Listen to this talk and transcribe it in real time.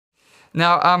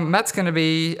Now, Matt's going to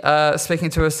be speaking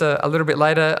to us a little bit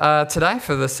later today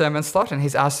for the sermon slot, and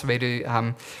he's asked me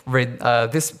to read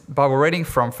this Bible reading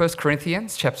from 1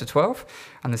 Corinthians chapter 12,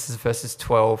 and this is verses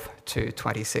 12 to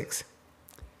 26.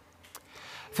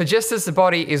 For just as the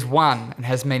body is one and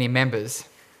has many members,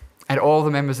 and all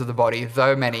the members of the body,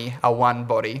 though many, are one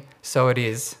body, so it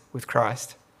is with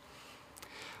Christ.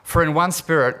 For in one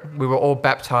Spirit we were all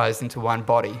baptized into one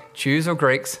body, Jews or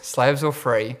Greeks, slaves or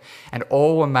free, and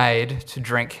all were made to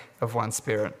drink of one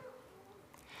Spirit.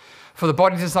 For the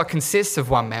body does not consist of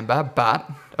one member, but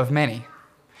of many.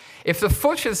 If the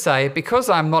foot should say, because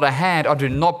I am not a hand, I do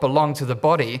not belong to the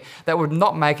body, that would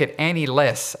not make it any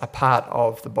less a part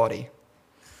of the body.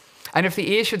 And if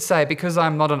the ear should say, because I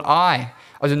am not an eye,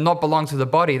 I do not belong to the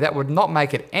body, that would not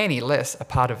make it any less a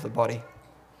part of the body.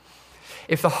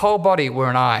 If the whole body were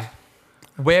an eye,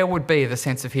 where would be the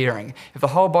sense of hearing? If the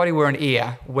whole body were an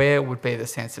ear, where would be the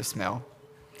sense of smell?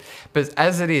 But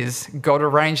as it is, God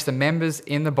arranged the members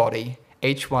in the body,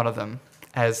 each one of them,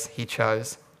 as he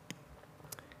chose.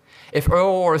 If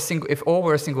all were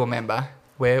a single member,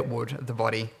 where would the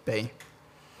body be?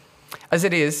 As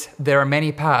it is, there are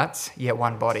many parts, yet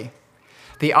one body.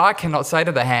 The eye cannot say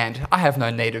to the hand, I have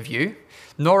no need of you,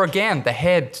 nor again the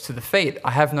head to the feet,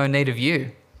 I have no need of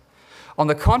you. On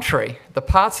the contrary, the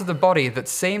parts of the body that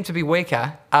seem to be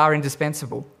weaker are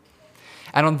indispensable.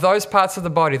 And on those parts of the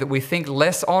body that we think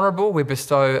less honourable, we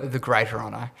bestow the greater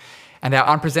honour. And our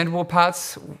unpresentable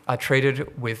parts are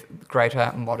treated with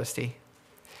greater modesty,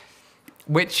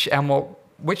 which our more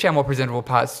presentable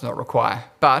parts do not require.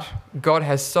 But God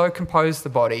has so composed the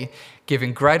body,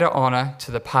 giving greater honour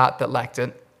to the part that lacked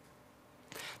it,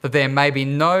 that there may be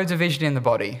no division in the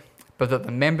body, but that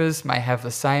the members may have the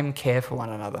same care for one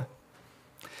another.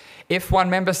 If one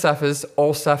member suffers,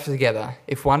 all suffer together.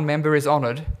 If one member is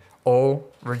honoured,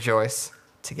 all rejoice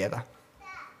together.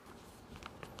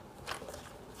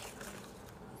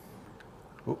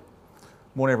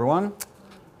 Morning, everyone.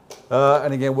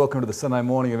 And again, welcome to the Sunday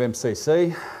morning of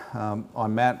MCC.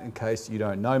 I'm Matt, in case you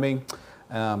don't know me.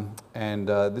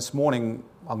 This morning,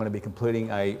 I'm going to be completing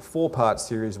a 4-part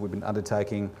series we've been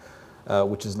undertaking,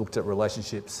 which has looked at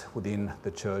relationships within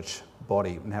the church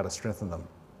body and how to strengthen them.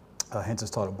 Hence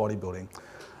its title, Bodybuilding.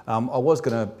 I was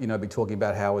going to, be talking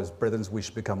about how as brethren we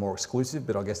should become more exclusive,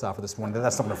 but I guess after this morning,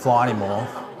 that's not going to fly anymore.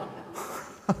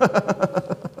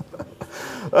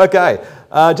 Okay,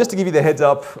 just to give you the heads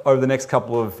up over the next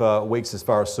couple of weeks as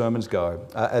far as sermons go.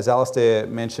 As Alistair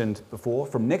mentioned before,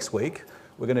 from next week,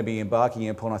 we're going to be embarking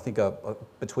upon, I think,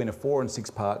 between a 4 and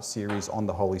 6-part series on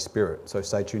the Holy Spirit. So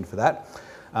stay tuned for that.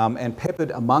 And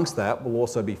peppered amongst that, we'll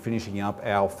also be finishing up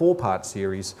our 4-part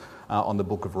series on the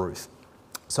book of Ruth.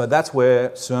 So that's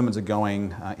where sermons are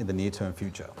going in the near-term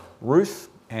future. Ruth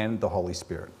and the Holy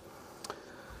Spirit.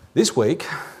 This week,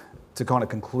 to kind of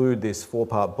conclude this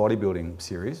 4-part bodybuilding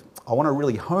series, I want to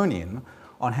really hone in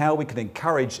on how we can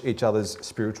encourage each other's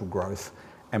spiritual growth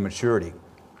and maturity.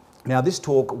 Now, this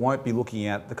talk won't be looking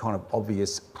at the kind of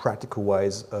obvious practical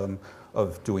ways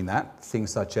of doing that, things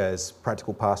such as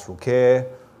practical pastoral care,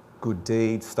 good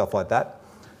deeds, stuff like that.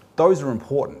 Those are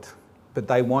important, but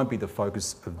they won't be the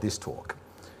focus of this talk.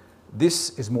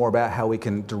 This is more about how we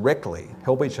can directly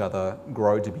help each other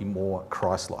grow to be more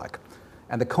Christ-like.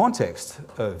 And the context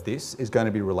of this is going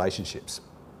to be relationships.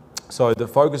 So the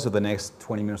focus of the next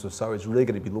 20 minutes or so is really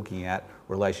going to be looking at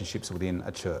relationships within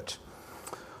a church.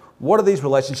 What do these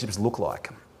relationships look like?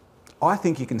 I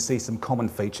think you can see some common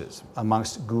features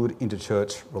amongst good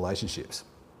interchurch relationships.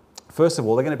 First of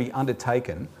all, they're going to be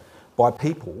undertaken by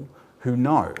people who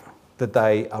know that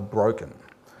they are broken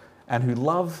and who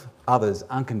love others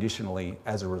unconditionally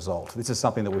as a result. This is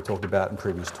something that we've talked about in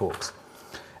previous talks.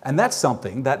 And that's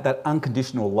something, that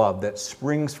unconditional love that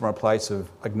springs from a place of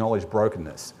acknowledged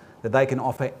brokenness, that they can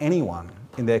offer anyone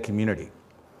in their community.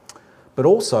 But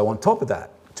also, on top of that,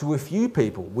 to a few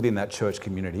people within that church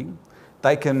community,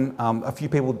 they can, a few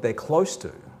people that they're close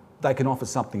to, they can offer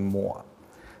something more.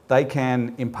 They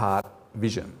can impart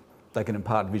vision.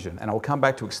 And I'll come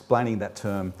back to explaining that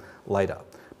term later.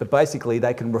 But basically,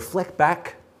 they can reflect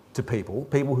back to people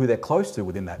who they're close to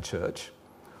within that church,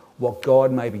 what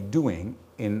God may be doing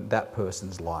in that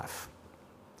person's life.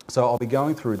 So I'll be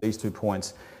going through these 2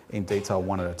 points in detail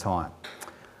one at a time.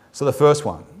 So the first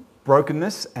one,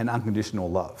 brokenness and unconditional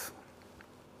love.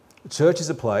 Church is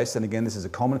a place, and again, this is a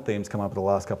common theme that's come up in the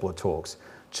last couple of talks.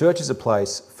 Church is a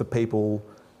place for people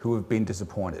who have been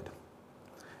disappointed.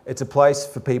 It's a place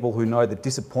for people who know that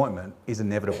disappointment is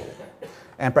inevitable.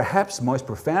 And perhaps most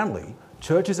profoundly,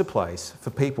 church is a place for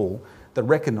people that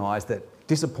recognise that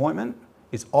disappointment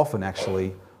is often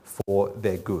actually for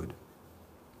their good.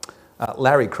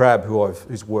 Larry Crabb,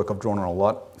 whose work I've drawn on a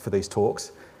lot for these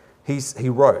talks, he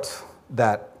wrote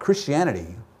that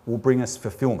Christianity will bring us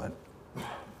fulfillment,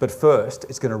 but first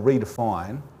it's going to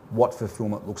redefine what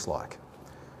fulfillment looks like.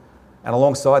 And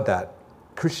alongside that,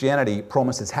 Christianity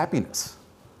promises happiness,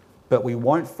 but we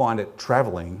won't find it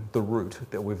travelling the route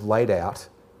that we've laid out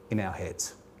in our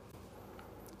heads.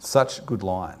 Such good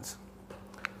lines.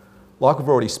 Like we've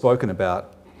already spoken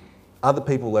about, other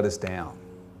people let us down.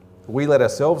 We let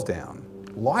ourselves down.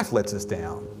 Life lets us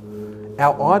down.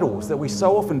 Our idols that we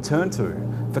so often turn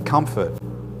to for comfort,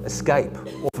 escape,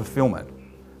 or fulfillment,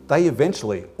 they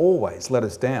eventually always let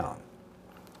us down.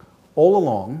 All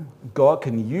along, God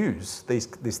can use this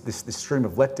stream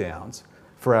of letdowns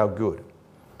for our good.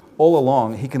 All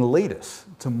along, he can lead us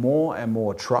to more and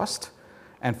more trust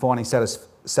and finding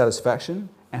satisfaction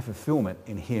and fulfillment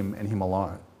in him and him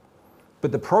alone.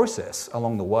 But the process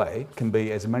along the way can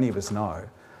be, as many of us know,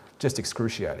 just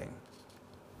excruciating.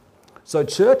 So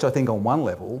church, I think, on one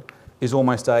level, is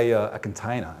almost a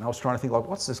container. And I was trying to think, like,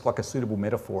 what's this like a suitable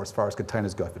metaphor as far as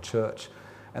containers go for church?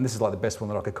 And this is like the best one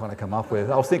that I could kind of come up with.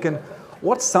 I was thinking,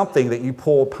 what's something that you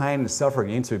pour pain and suffering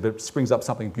into but springs up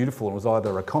something beautiful? And it was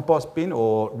either a compost bin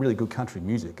or really good country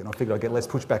music. And I figured I'd get less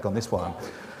pushback on this one.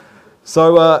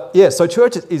 So so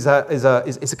church is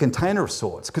a container of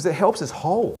sorts because it helps us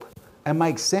hold and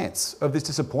make sense of this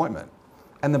disappointment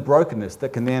and the brokenness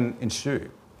that can then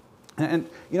ensue. And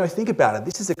you know, think about it.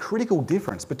 This is a critical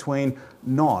difference between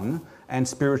non and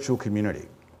spiritual community.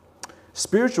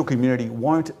 Spiritual community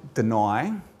won't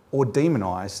deny or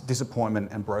demonise disappointment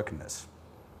and brokenness.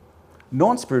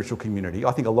 Non-spiritual community,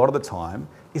 I think a lot of the time,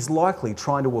 is likely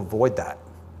trying to avoid that.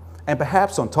 And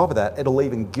perhaps on top of that, it'll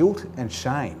even guilt and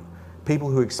shame people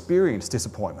who experience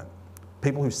disappointment,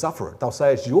 people who suffer it. They'll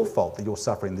say it's your fault that you're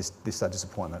suffering this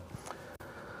disappointment.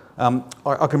 I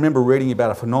can remember reading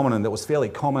about a phenomenon that was fairly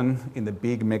common in the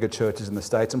big mega churches in the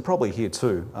States and probably here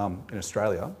too in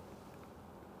Australia.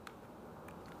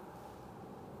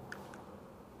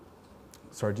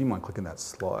 Sorry, do you mind clicking that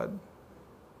slide?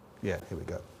 Yeah, here we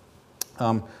go.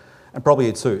 And probably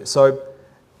here too. So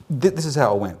this is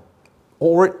how it went.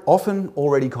 Often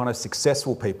already kind of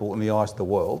successful people in the eyes of the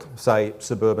world, say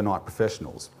suburbanite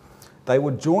professionals, they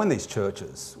would join these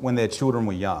churches when their children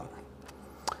were young.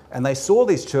 And they saw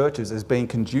these churches as being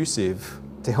conducive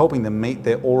to helping them meet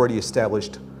their already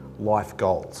established life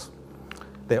goals.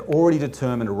 They're already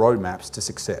determined roadmaps to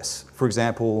success. For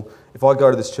example, if I go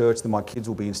to this church, then my kids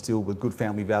will be instilled with good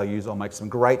family values. I'll make some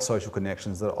great social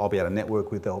connections that I'll be able to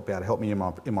network with. They'll be able to help me in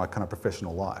my kind of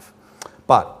professional life.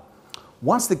 But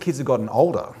once the kids have gotten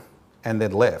older and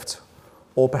then left,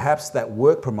 or perhaps that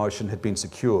work promotion had been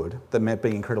secured that meant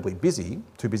being incredibly busy,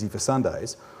 too busy for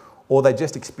Sundays, or they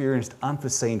just experienced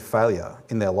unforeseen failure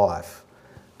in their life,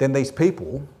 then these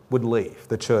people would leave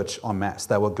the church en masse.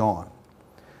 They were gone.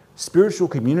 Spiritual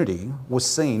community was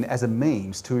seen as a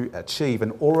means to achieve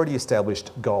an already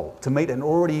established goal, to meet an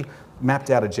already mapped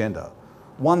out agenda,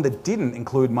 one that didn't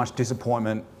include much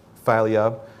disappointment,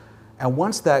 failure, and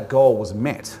once that goal was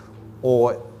met,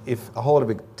 or if a whole lot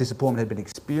of disappointment had been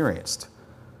experienced,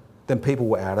 then people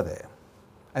were out of there.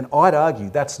 And I'd argue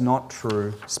that's not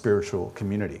true spiritual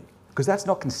community, because that's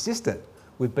not consistent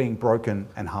with being broken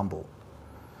and humble.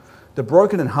 The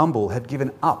broken and humble have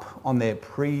given up on their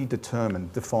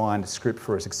predetermined, defined script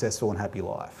for a successful and happy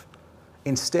life.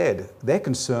 Instead, they're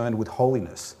concerned with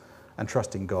holiness and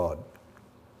trusting God.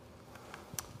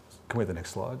 Can we have the next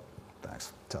slide?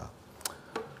 Thanks.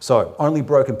 So, only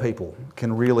broken people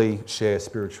can really share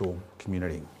spiritual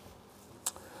community.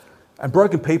 And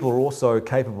broken people are also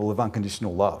capable of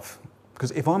unconditional love.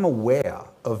 Because if I'm aware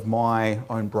of my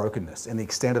own brokenness and the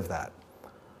extent of that,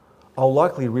 I'll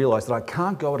likely realise that I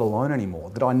can't go it alone anymore,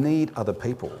 that I need other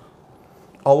people.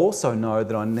 I'll also know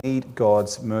that I need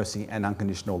God's mercy and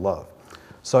unconditional love.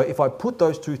 So if I put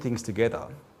those two things together,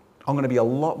 I'm going to be a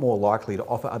lot more likely to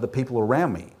offer other people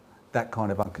around me that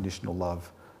kind of unconditional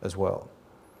love as well.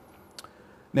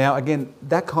 Now, again,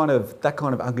 that kind of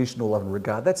unconditional love and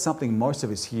regard, that's something most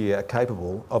of us here are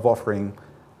capable of offering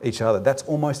each other. That's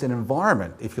almost an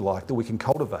environment, if you like, that we can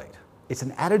cultivate. It's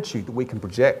an attitude that we can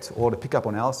project, or to pick up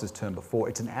on Alice's term before,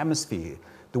 it's an atmosphere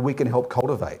that we can help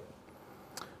cultivate.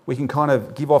 We can kind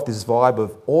of give off this vibe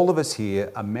of all of us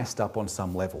here are messed up on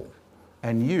some level.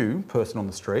 And you, person on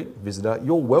the street, visitor,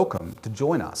 you're welcome to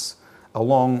join us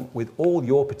along with all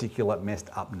your particular messed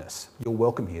upness. You're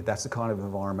welcome here. That's the kind of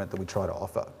environment that we try to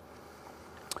offer.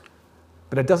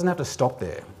 But it doesn't have to stop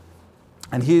there.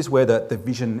 And here's where the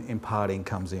vision imparting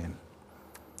comes in.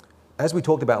 As we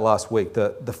talked about last week,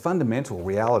 the fundamental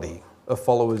reality of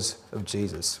followers of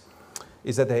Jesus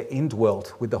is that they're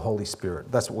indwelt with the Holy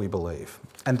Spirit. That's what we believe.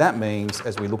 And that means,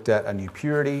 as we looked at, a new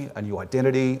purity, a new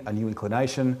identity, a new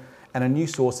inclination, and a new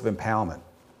source of empowerment.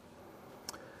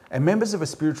 And members of a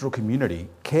spiritual community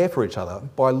care for each other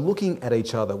by looking at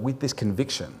each other with this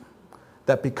conviction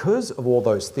that because of all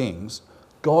those things,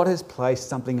 God has placed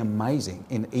something amazing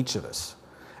in each of us.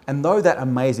 And though that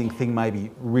amazing thing may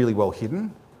be really well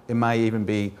hidden, it may even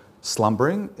be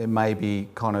slumbering, it may be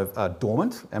kind of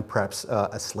dormant and perhaps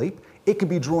asleep, it can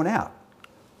be drawn out.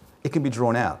 It can be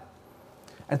drawn out.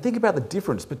 And think about the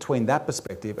difference between that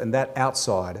perspective and that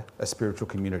outside a spiritual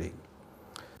community.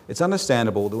 It's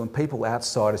understandable that when people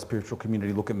outside a spiritual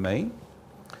community look at me,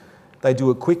 they do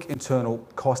a quick internal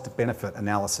cost-benefit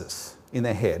analysis in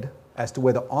their head as to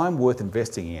whether I'm worth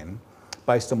investing in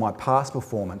based on my past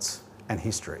performance and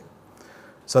history.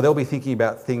 So they'll be thinking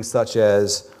about things such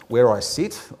as where I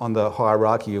sit on the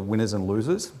hierarchy of winners and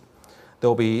losers.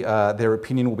 They'll be, their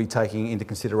opinion will be taking into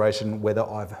consideration whether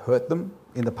I've hurt them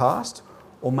in the past,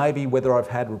 or maybe whether I've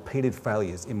had repeated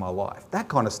failures in my life. That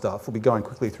kind of stuff will be going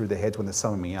quickly through their heads when they're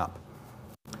summing me up.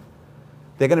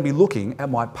 They're going to be looking at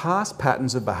my past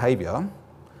patterns of behaviour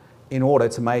in order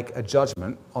to make a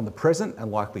judgment on the present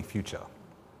and likely future.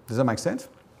 Does that make sense?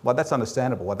 Like, that's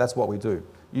understandable. Like, that's what we do.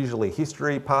 Usually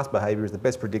history, past behaviour is the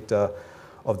best predictor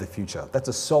of the future. That's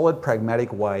a solid,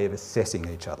 pragmatic way of assessing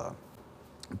each other.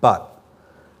 But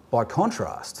by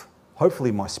contrast,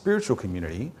 hopefully my spiritual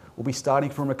community will be starting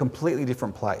from a completely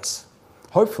different place.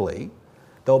 Hopefully,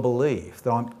 they'll believe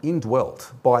that I'm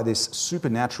indwelt by this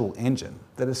supernatural engine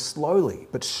that is slowly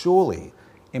but surely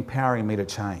empowering me to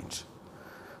change.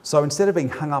 So instead of being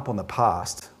hung up on the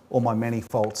past or my many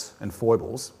faults and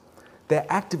foibles, they're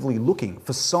actively looking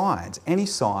for signs, any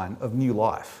sign of new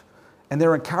life. And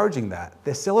they're encouraging that,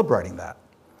 they're celebrating that.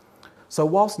 So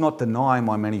whilst not denying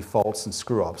my many faults and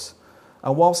screw-ups,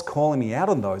 and whilst calling me out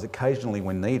on those occasionally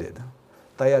when needed,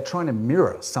 they are trying to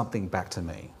mirror something back to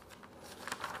me.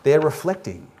 They're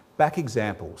reflecting back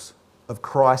examples of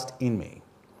Christ in me.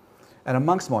 And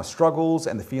amongst my struggles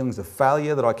and the feelings of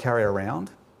failure that I carry around,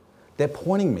 they're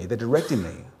pointing me, they're directing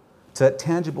me to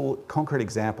tangible, concrete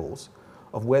examples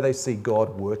of where they see God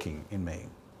working in me.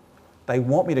 They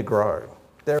want me to grow.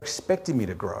 They're expecting me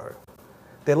to grow.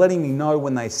 They're letting me know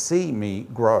when they see me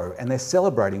grow, and they're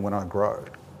celebrating when I grow.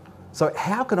 So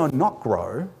how can I not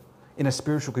grow in a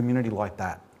spiritual community like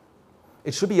that?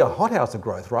 It should be a hothouse of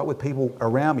growth, right? With people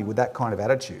around me with that kind of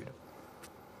attitude.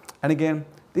 And again,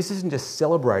 this isn't just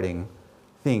celebrating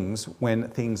things when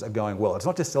things are going well. It's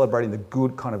not just celebrating the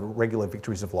good kind of regular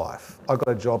victories of life. I got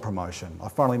a job promotion. I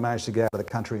finally managed to get out of the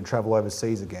country and travel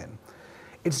overseas again.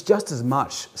 It's just as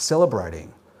much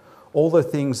celebrating all the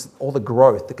things, all the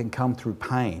growth that can come through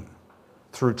pain,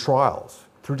 through trials,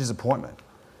 through disappointment.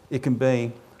 It can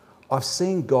be, I've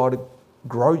seen God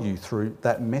grow you through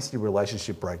that messy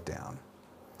relationship breakdown.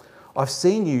 I've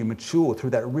seen you mature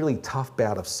through that really tough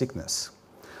bout of sickness.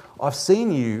 I've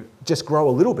seen you just grow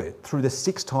a little bit through the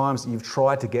 6 times you've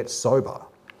tried to get sober.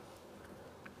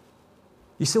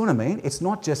 You see what I mean? It's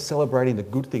not just celebrating the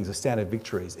good things, the standard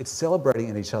victories. It's celebrating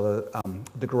in each other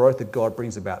the growth that God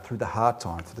brings about through the hard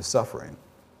times, through the suffering.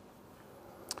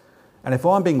 And if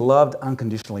I'm being loved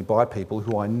unconditionally by people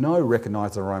who I know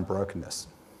recognise their own brokenness,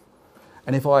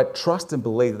 and if I trust and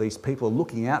believe that these people are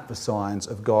looking out for signs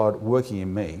of God working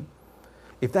in me,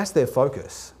 if that's their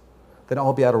focus, then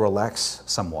I'll be able to relax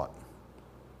somewhat.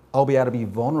 I'll be able to be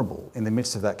vulnerable in the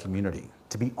midst of that community,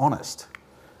 to be honest.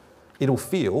 It'll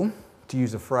feel, to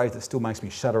use a phrase that still makes me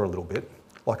shudder a little bit,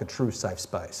 like a true safe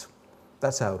space.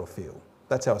 That's how it'll feel.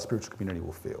 That's how a spiritual community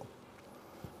will feel.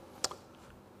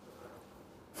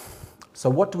 So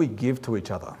what do we give to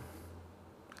each other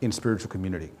in spiritual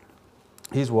community?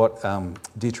 Here's what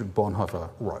Dietrich Bonhoeffer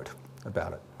wrote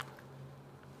about it.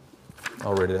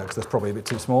 I'll read it out because that's probably a bit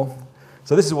too small.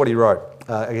 So this is what he wrote,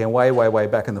 again, way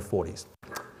back in the 40s.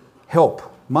 Help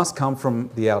must come from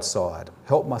the outside.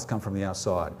 Help must come from the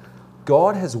outside.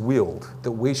 God has willed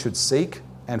that we should seek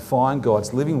and find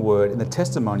God's living word in the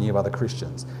testimony of other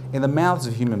Christians, in the mouths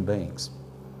of human beings.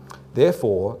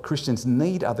 Therefore, Christians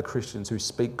need other Christians who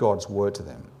speak God's word to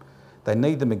them. They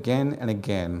need them again and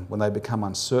again when they become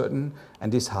uncertain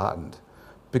and disheartened,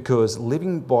 because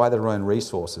living by their own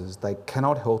resources, they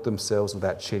cannot help themselves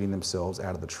without cheating themselves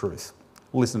out of the truth.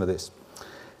 Listen to this.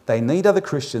 They need other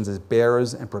Christians as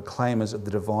bearers and proclaimers of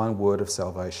the divine word of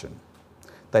salvation.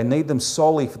 They need them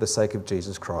solely for the sake of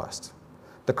Jesus Christ.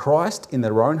 The Christ in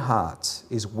their own hearts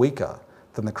is weaker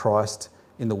than the Christ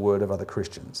in the word of other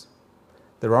Christians.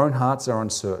 Their own hearts are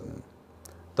uncertain.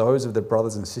 Those of their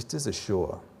brothers and sisters are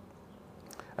sure.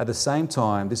 At the same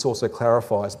time, this also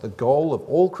clarifies that the goal of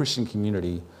all Christian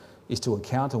community is to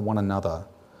encounter one another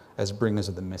as bringers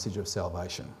of the message of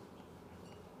salvation.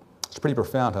 It's pretty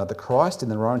profound, huh? The Christ in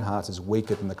their own hearts is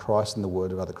weaker than the Christ in the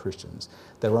word of other Christians.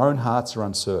 Their own hearts are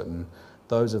uncertain.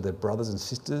 Those of their brothers and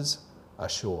sisters are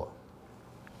sure.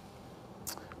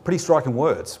 Pretty striking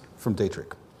words from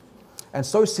Dietrich. And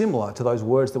so similar to those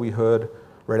words that we heard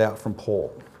read out from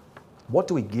Paul. What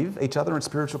do we give each other in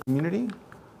spiritual community?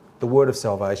 The word of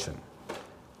salvation.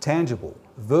 Tangible,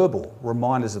 verbal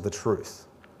reminders of the truth.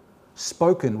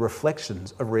 Spoken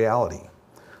reflections of reality.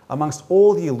 Amongst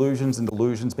all the illusions and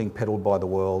delusions being peddled by the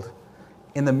world,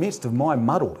 in the midst of my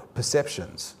muddled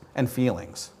perceptions and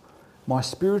feelings, my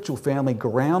spiritual family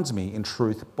grounds me in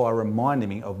truth by reminding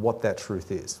me of what that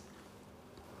truth is.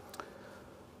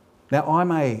 Now, I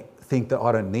may think that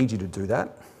I don't need you to do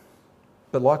that,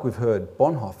 but like we've heard,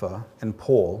 Bonhoeffer and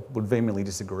Paul would vehemently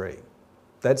disagree.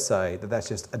 They'd say that that's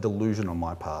just a delusion on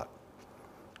my part.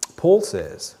 Paul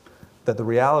says that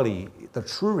the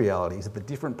true reality is that the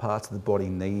different parts of the body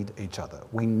need each other.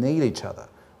 We need each other.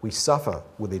 We suffer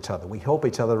with each other. We help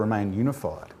each other remain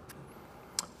unified.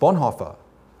 Bonhoeffer,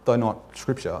 though not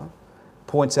scripture,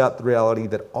 points out the reality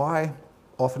that I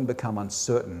often become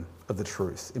uncertain of the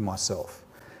truth in myself.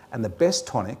 And the best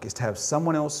tonic is to have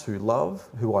someone else who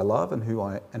I love and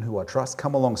who I trust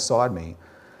come alongside me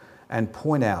and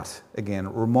point out,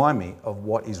 again, remind me of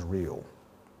what is real.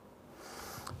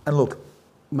 And look,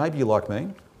 maybe you're like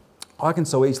me. I can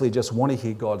so easily just want to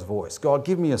hear God's voice. God,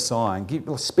 give me a sign.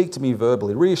 Speak to me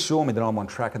verbally. Reassure me that I'm on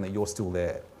track and that you're still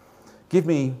there. Give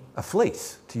me a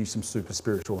fleece, to use some super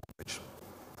spiritual language.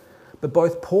 But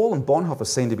both Paul and Bonhoeffer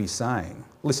seem to be saying,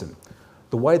 listen,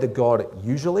 the way that God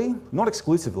usually, not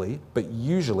exclusively, but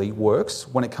usually works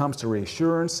when it comes to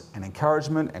reassurance and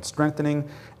encouragement and strengthening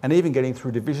and even getting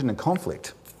through division and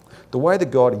conflict, the way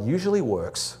that God usually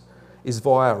works is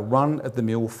via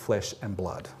run-of-the-mill flesh and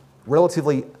blood.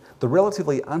 The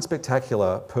relatively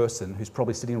unspectacular person who's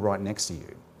probably sitting right next to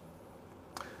you.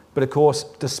 But of course,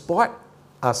 despite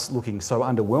us looking so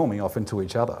underwhelming often to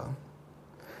each other,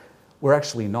 we're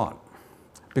actually not.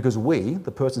 Because we,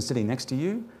 the person sitting next to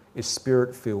you, is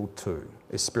spirit-filled too.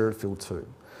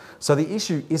 So the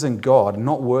issue isn't God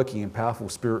not working in powerful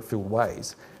spirit-filled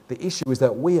ways. The issue is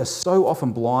that we are so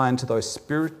often blind to those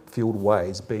spirit-filled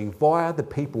ways being via the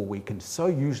people we can so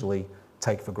usually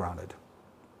take for granted,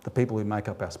 the people who make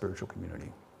up our spiritual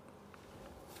community.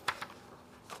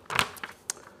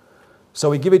 So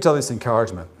we give each other this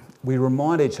encouragement. We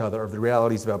remind each other of the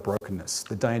realities of our brokenness,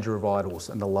 the danger of idols,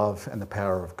 and the love and the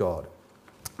power of God.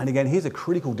 And again, here's a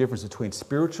critical difference between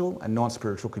spiritual and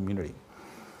non-spiritual community.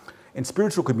 In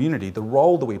spiritual community, the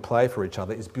role that we play for each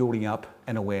other is building up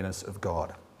an awareness of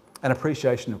God, an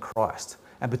appreciation of Christ,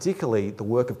 and particularly the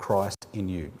work of Christ in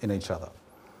you, in each other.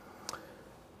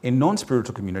 In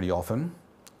non-spiritual community often,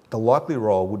 the likely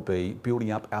role would be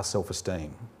building up our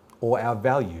self-esteem or our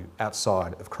value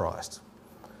outside of Christ.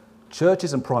 Church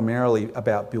isn't primarily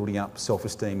about building up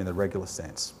self-esteem in the regular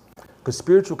sense, because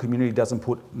spiritual community doesn't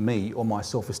put me or my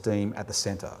self-esteem at the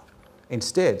centre.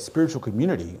 Instead, spiritual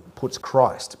community puts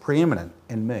Christ preeminent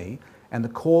in me, and the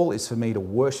call is for me to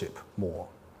worship more.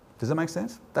 Does that make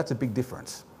sense? That's a big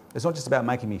difference. It's not just about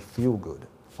making me feel good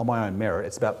on my own merit.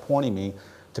 It's about pointing me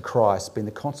to Christ, being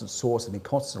the constant source of me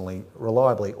constantly,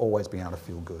 reliably, always being able to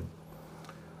feel good.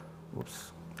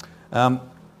 Whoops.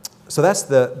 So that's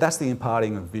the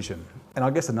imparting of vision. And I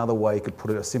guess another way you could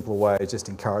put it, a simpler way, is just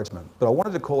encouragement. But I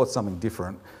wanted to call it something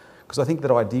different because I think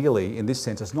that ideally, in this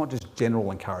sense, it's not just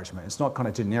general encouragement. It's not kind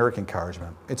of generic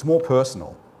encouragement. It's more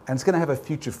personal, and it's going to have a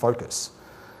future focus.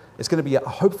 It's going to be a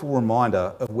hopeful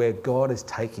reminder of where God is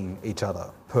taking each other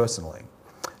personally.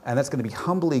 And that's going to be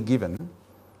humbly given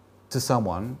to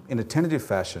someone in a tentative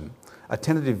fashion, a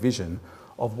tentative vision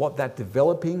of what that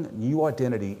developing new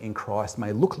identity in Christ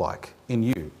may look like in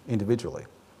you individually.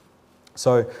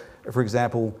 So, for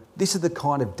example, this is the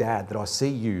kind of dad that I see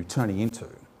you turning into.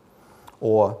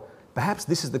 Or perhaps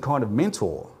this is the kind of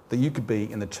mentor that you could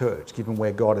be in the church, given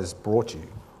where God has brought you.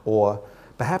 Or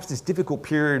perhaps this difficult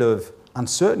period of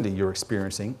uncertainty you're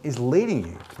experiencing is leading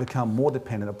you to become more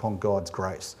dependent upon God's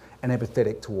grace and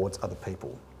empathetic towards other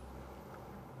people.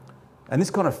 And this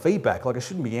kind of feedback, it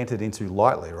shouldn't be entered into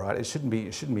lightly, right? It shouldn't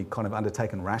be kind of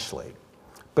undertaken rashly,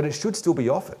 but it should still be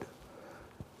offered.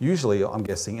 Usually, I'm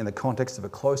guessing, in the context of a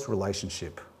close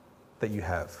relationship that you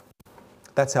have.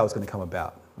 That's how it's going to come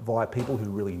about, via people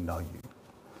who really know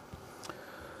you.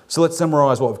 So let's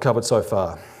summarise what we've covered so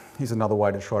far. Here's another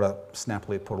way to try to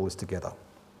snappily put all this together.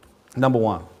 Number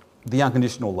one, the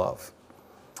unconditional love.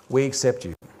 We accept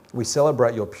you. We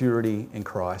celebrate your purity in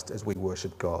Christ as we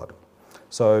worship God.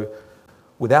 So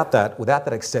Without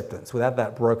that acceptance, without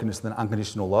that brokenness and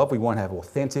unconditional love, we won't have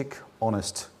authentic,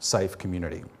 honest, safe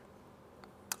community.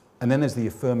 And then there's the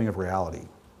affirming of reality.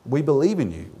 We believe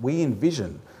in you. We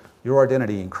envision your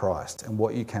identity in Christ and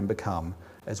what you can become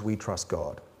as we trust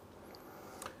God.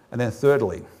 And then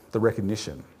thirdly, the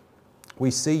recognition. We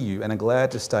see you and are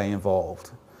glad to stay involved.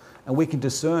 And we can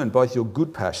discern both your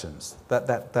good passions,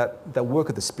 that work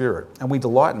of the Spirit, and we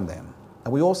delight in them.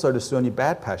 And we also discern your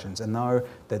bad passions and know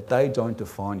that they don't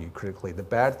define you critically. The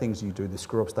bad things you do, the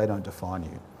screw-ups, they don't define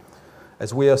you,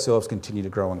 as we ourselves continue to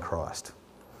grow in Christ.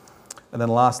 And then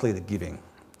lastly, the giving.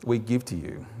 We give to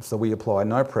you, so we apply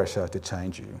no pressure to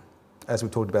change you. As we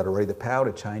talked about already, the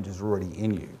power to change is already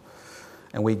in you.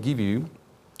 And we give you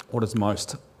what is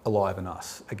most alive in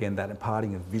us. Again, that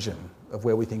imparting of vision of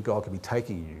where we think God could be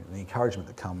taking you and the encouragement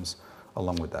that comes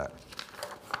along with that.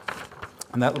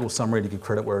 And that little summary to give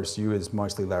credit where it's due is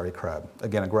mostly Larry Crabb.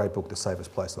 Again, a great book, The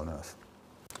Safest Place on Earth.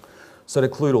 So to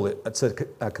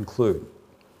conclude,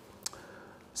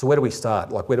 so where do we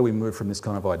start? Like, where do we move from this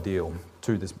kind of ideal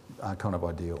to this kind of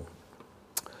ideal?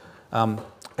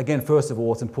 Again, first of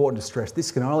all, it's important to stress this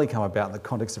can only come about in the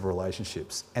context of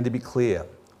relationships. And to be clear,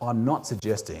 I'm not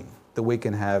suggesting that we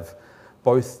can have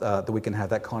both,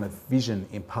 that kind of vision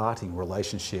imparting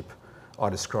relationship I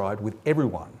described with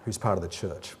everyone who's part of the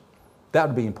church. That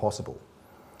would be impossible.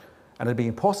 And it'd be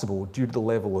impossible due to the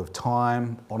level of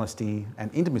time, honesty,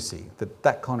 and intimacy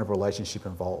that kind of relationship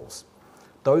involves.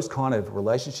 Those kind of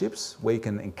relationships where you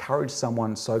can encourage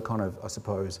someone so kind of, I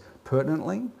suppose,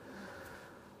 pertinently,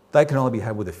 they can only be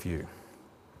had with a few.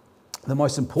 The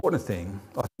most important thing,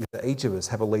 I think, is that each of us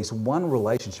have at least one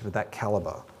relationship of that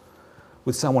calibre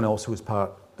with someone else who is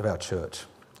part of our church,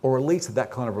 or at least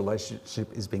that kind of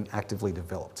relationship is being actively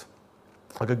developed.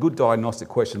 Like, a good diagnostic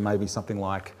question may be something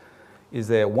like, is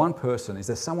there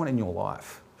someone in your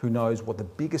life who knows what the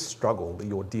biggest struggle that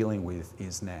you're dealing with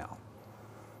is now?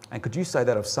 And could you say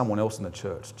that of someone else in the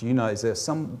church? Do you know, is there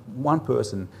one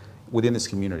person within this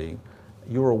community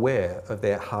you're aware of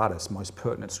their hardest, most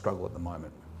pertinent struggle at the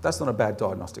moment? That's not a bad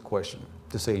diagnostic question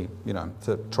to see,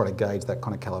 to try to gauge that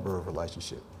kind of calibre of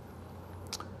relationship.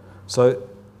 So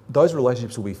those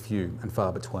relationships will be few and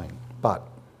far between, but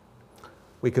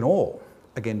we can all,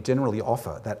 again, generally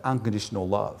offer that unconditional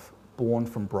love born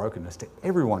from brokenness to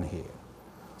everyone here.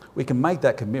 We can make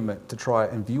that commitment to try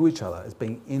and view each other as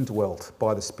being indwelt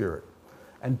by the Spirit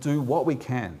and do what we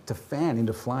can to fan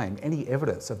into flame any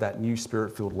evidence of that new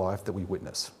Spirit-filled life that we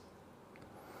witness.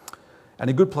 And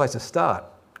a good place to start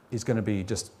is going to be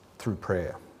just through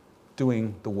prayer,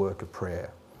 doing the work of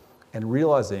prayer, and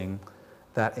realising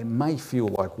that it may feel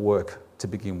like work to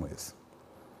begin with.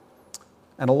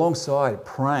 And alongside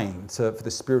praying for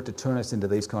the Spirit to turn us into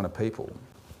these kind of people,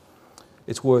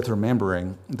 it's worth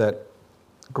remembering that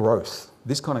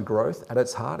this kind of growth at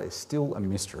its heart is still a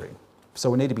mystery. So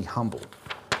we need to be humble.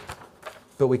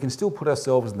 But we can still put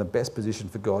ourselves in the best position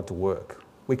for God to work.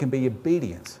 We can be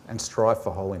obedient and strive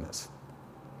for holiness.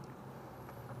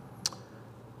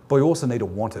 But we also need to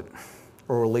want it,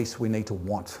 or at least we need to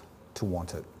want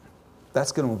it.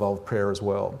 That's going to involve prayer as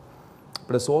well.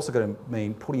 But it's also going to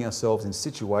mean putting ourselves in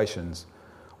situations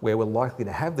where we're likely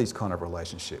to have these kind of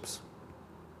relationships.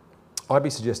 I'd be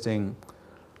suggesting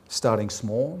starting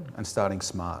small and starting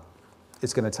smart.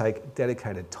 It's going to take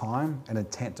dedicated time and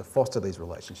intent to foster these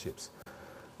relationships.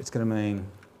 It's going to mean...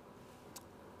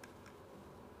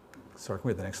 Sorry, can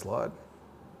we have the next slide?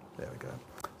 There we go.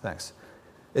 Thanks.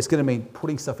 It's going to mean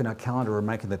putting stuff in our calendar and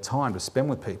making the time to spend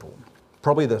with people.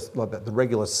 Probably the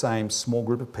regular same small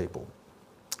group of people.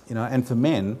 And for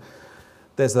men,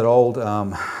 there's that old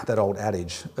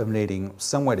adage of needing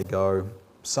somewhere to go,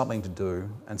 something to do,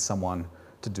 and someone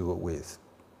to do it with.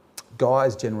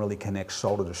 Guys generally connect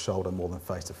shoulder to shoulder more than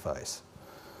face to face.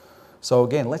 So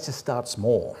again, let's just start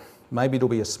small. Maybe it'll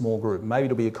be a small group, maybe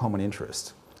it'll be a common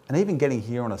interest. And even getting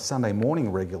here on a Sunday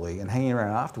morning regularly and hanging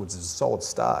around afterwards is a solid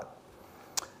start.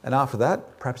 And after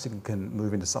that, perhaps it can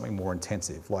move into something more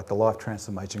intensive, like the life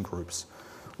transformation groups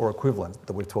or equivalent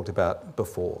that we've talked about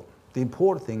before. The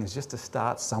important thing is just to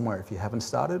start somewhere if you haven't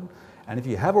started. And if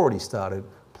you have already started,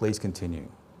 please continue.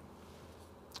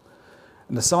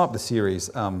 And to sum up the series,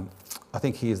 I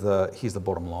think here's the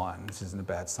bottom line. This isn't a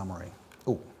bad summary.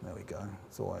 Oh, there we go.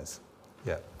 It's always,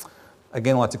 yeah.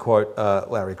 Again, I'd like to quote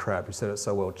Larry Crabb, who said it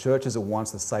so well. Churches are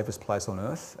once the safest place on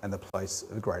earth and the place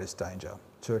of greatest danger.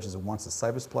 Churches are once the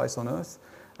safest place on earth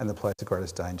and the place of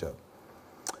greatest danger.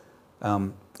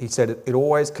 He said it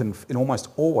almost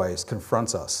always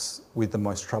confronts us with the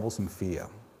most troublesome fear,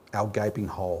 our gaping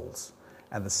holes,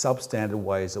 and the substandard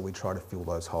ways that we try to fill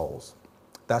those holes.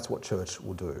 That's what church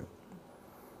will do.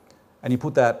 And you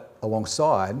put that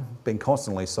alongside being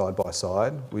constantly side by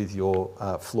side with your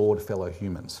flawed fellow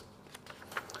humans.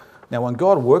 Now, when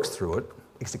God works through it,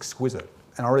 it's exquisite,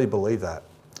 and I really believe that.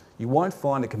 You won't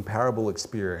find a comparable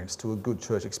experience to a good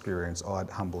church experience I'd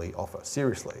humbly offer.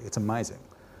 Seriously, it's amazing.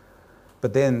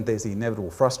 But then there's the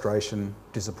inevitable frustration,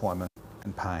 disappointment,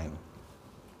 and pain.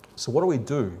 So what do we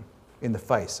do in the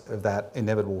face of that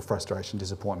inevitable frustration,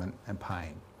 disappointment, and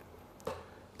pain?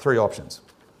 3 options.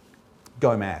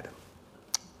 Go mad.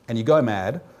 And you go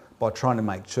mad by trying to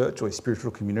make church or a spiritual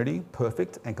community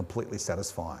perfect and completely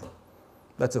satisfying.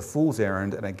 That's a fool's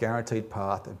errand and a guaranteed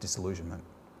path of disillusionment.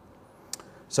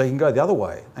 So you can go the other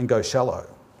way and go shallow.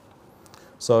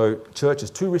 So church is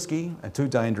too risky and too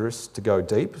dangerous to go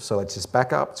deep, so let's just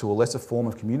back up to a lesser form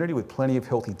of community with plenty of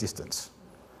healthy distance.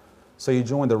 So you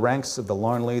join the ranks of the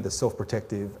lonely, the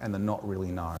self-protective, and the not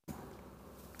really known.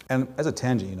 And as a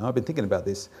tangent, I've been thinking about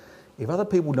this. If other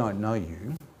people don't know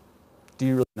you, do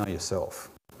you really know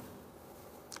yourself?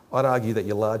 I'd argue that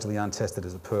you're largely untested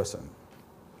as a person.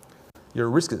 You're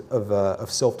at risk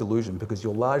of self-delusion because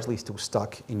you're largely still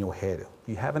stuck in your head.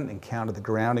 You haven't encountered the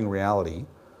grounding reality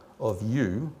of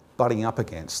you butting up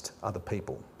against other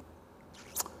people.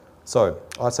 So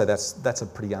I'd say that's a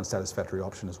pretty unsatisfactory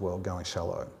option as well, going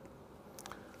shallow.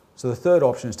 So the third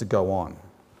option is to go on.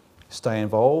 Stay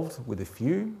involved with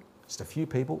just a few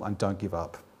people, and don't give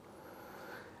up.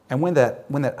 And when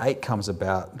that ache comes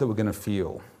about that we're going to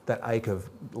feel, that ache of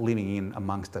living in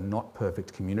amongst a not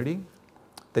perfect community,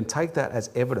 then take that as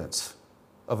evidence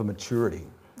of a maturity.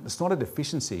 It's not a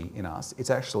deficiency in us, it's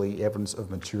actually evidence of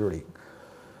maturity.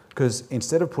 Because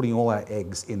instead of putting all our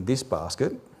eggs in this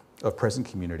basket of present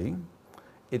community,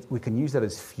 we can use that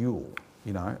as fuel,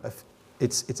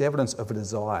 It's evidence of a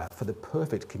desire for the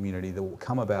perfect community that will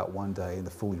come about one day in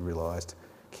the fully realised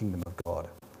kingdom of God.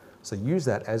 So use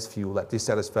that as fuel, that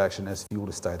dissatisfaction as fuel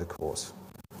to stay the course.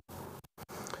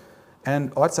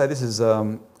 And I'd say this is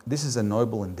a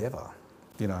noble endeavour.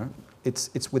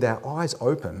 It's with our eyes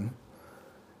open,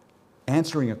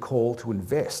 answering a call to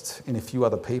invest in a few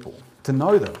other people, to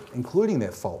know them, including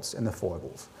their faults and their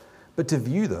foibles, but to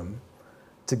view them,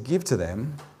 to give to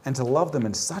them, and to love them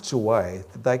in such a way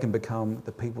that they can become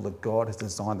the people that God has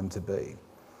designed them to be.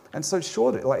 And so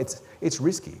sure, it's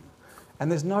risky,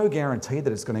 and there's no guarantee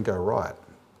that it's going to go right.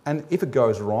 And if it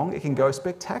goes wrong, it can go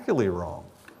spectacularly wrong.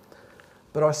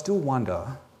 But I still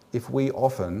wonder if we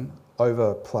often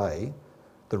overplay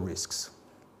the risks.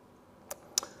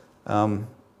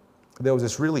 There was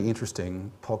this really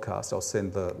interesting podcast, I'll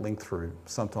send the link through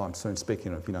sometime soon,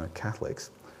 speaking of, Catholics.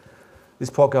 This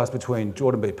podcast between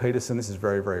Jordan B. Peterson, this is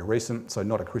very, very recent, so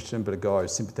not a Christian, but a guy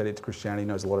who's sympathetic to Christianity,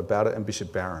 knows a lot about it, and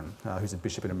Bishop Barron, who's a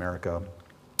bishop in America,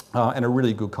 and a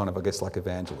really good kind of,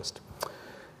 evangelist.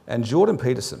 And Jordan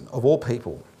Peterson, of all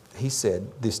people, he said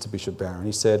this to Bishop Barron.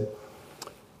 He said,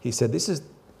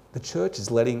 the church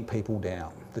is letting people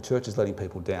down. The church is letting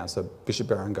people down. So Bishop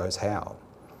Barron goes, how?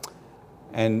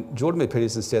 And Jordan B.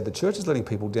 Peterson said, the church is letting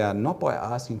people down not by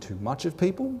asking too much of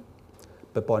people,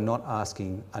 but by not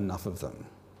asking enough of them.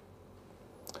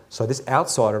 So this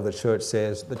outsider of the church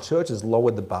says, the church has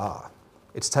lowered the bar.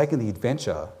 It's taken the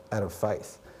adventure out of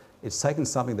faith. It's taken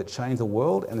something that changed the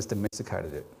world and it's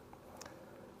domesticated it.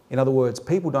 In other words,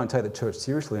 people don't take the church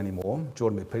seriously anymore,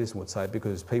 Jordan B. Peterson would say,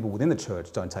 because people within the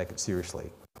church don't take it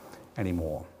seriously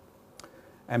anymore.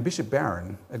 And Bishop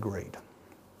Barron agreed.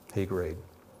 He agreed.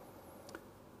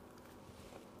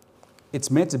 It's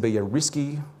meant to be a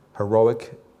risky,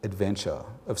 heroic adventure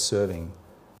of serving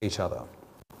each other,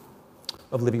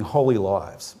 of living holy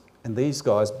lives. And these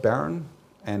guys, Barron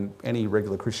and any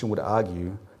regular Christian, would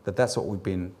argue that that's what we've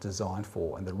been designed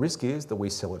for. And the risk is that we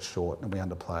sell it short and we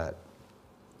underplay it.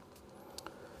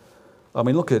 I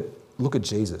mean, look at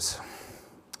Jesus.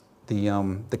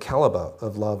 The calibre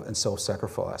of love and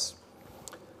self-sacrifice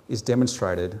is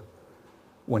demonstrated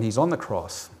when he's on the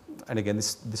cross. And again,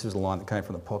 this was a line that came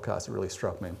from the podcast, it really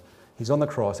struck me. He's on the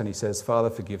cross and he says, Father,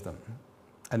 forgive them.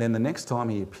 And then the next time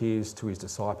he appears to his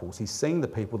disciples, he's seeing the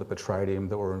people that betrayed him,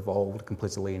 that were involved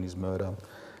complicitly in his murder.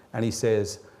 And he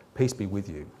says, peace be with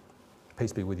you.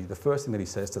 Peace be with you. The first thing that he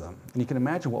says to them. And you can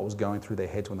imagine what was going through their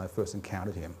heads when they first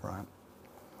encountered him, right?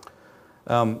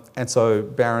 And so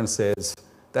Barron says,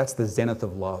 that's the zenith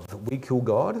of love. We kill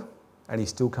God and he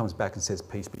still comes back and says,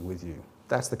 peace be with you.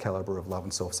 That's the calibre of love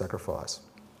and self-sacrifice.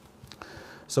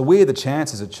 So we have the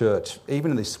chance as a church, even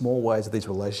in these small ways of these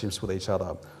relationships with each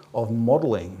other, of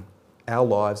modelling our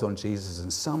lives on Jesus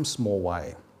in some small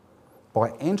way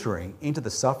by entering into the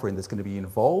suffering that's going to be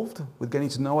involved with getting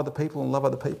to know other people and love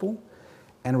other people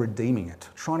and redeeming it,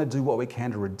 trying to do what we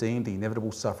can to redeem the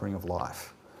inevitable suffering of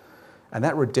life. And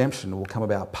that redemption will come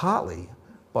about partly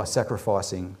by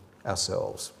sacrificing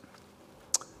ourselves.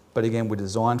 But again, we're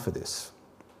designed for this.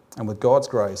 And with God's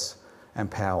grace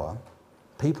and power,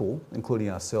 people, including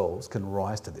ourselves, can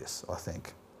rise to this, I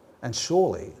think. And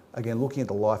surely, again, looking at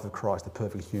the life of Christ, the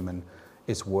perfect human,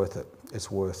 it's worth it. It's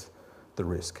worth the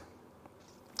risk.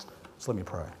 So let me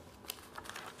pray.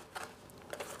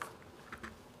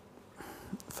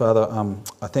 Father,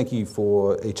 I thank you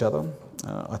for each other.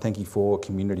 I thank you for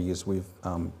community, as we've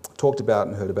talked about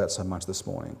and heard about so much this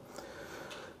morning.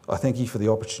 I thank you for the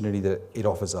opportunity that it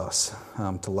offers us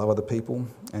to love other people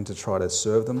and to try to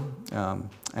serve them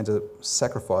and to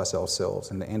sacrifice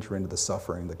ourselves and to enter into the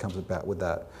suffering that comes about with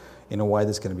that in a way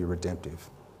that's going to be redemptive.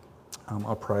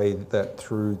 I pray that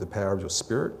through the power of your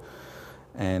Spirit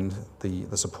and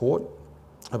the support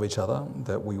of each other,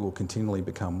 that we will continually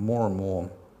become more and more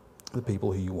the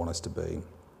people who you want us to be,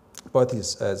 both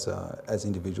as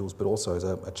individuals, but also as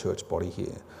a church body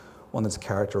here, one that's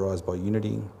characterised by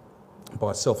unity,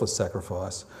 by selfless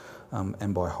sacrifice,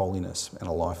 and by holiness and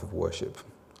a life of worship.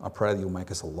 I pray that you'll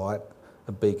make us a light,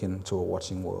 a beacon to a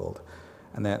watching world,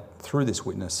 and that through this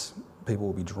witness, people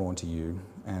will be drawn to you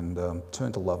and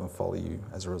turn to love and follow you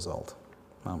as a result.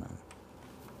 Amen.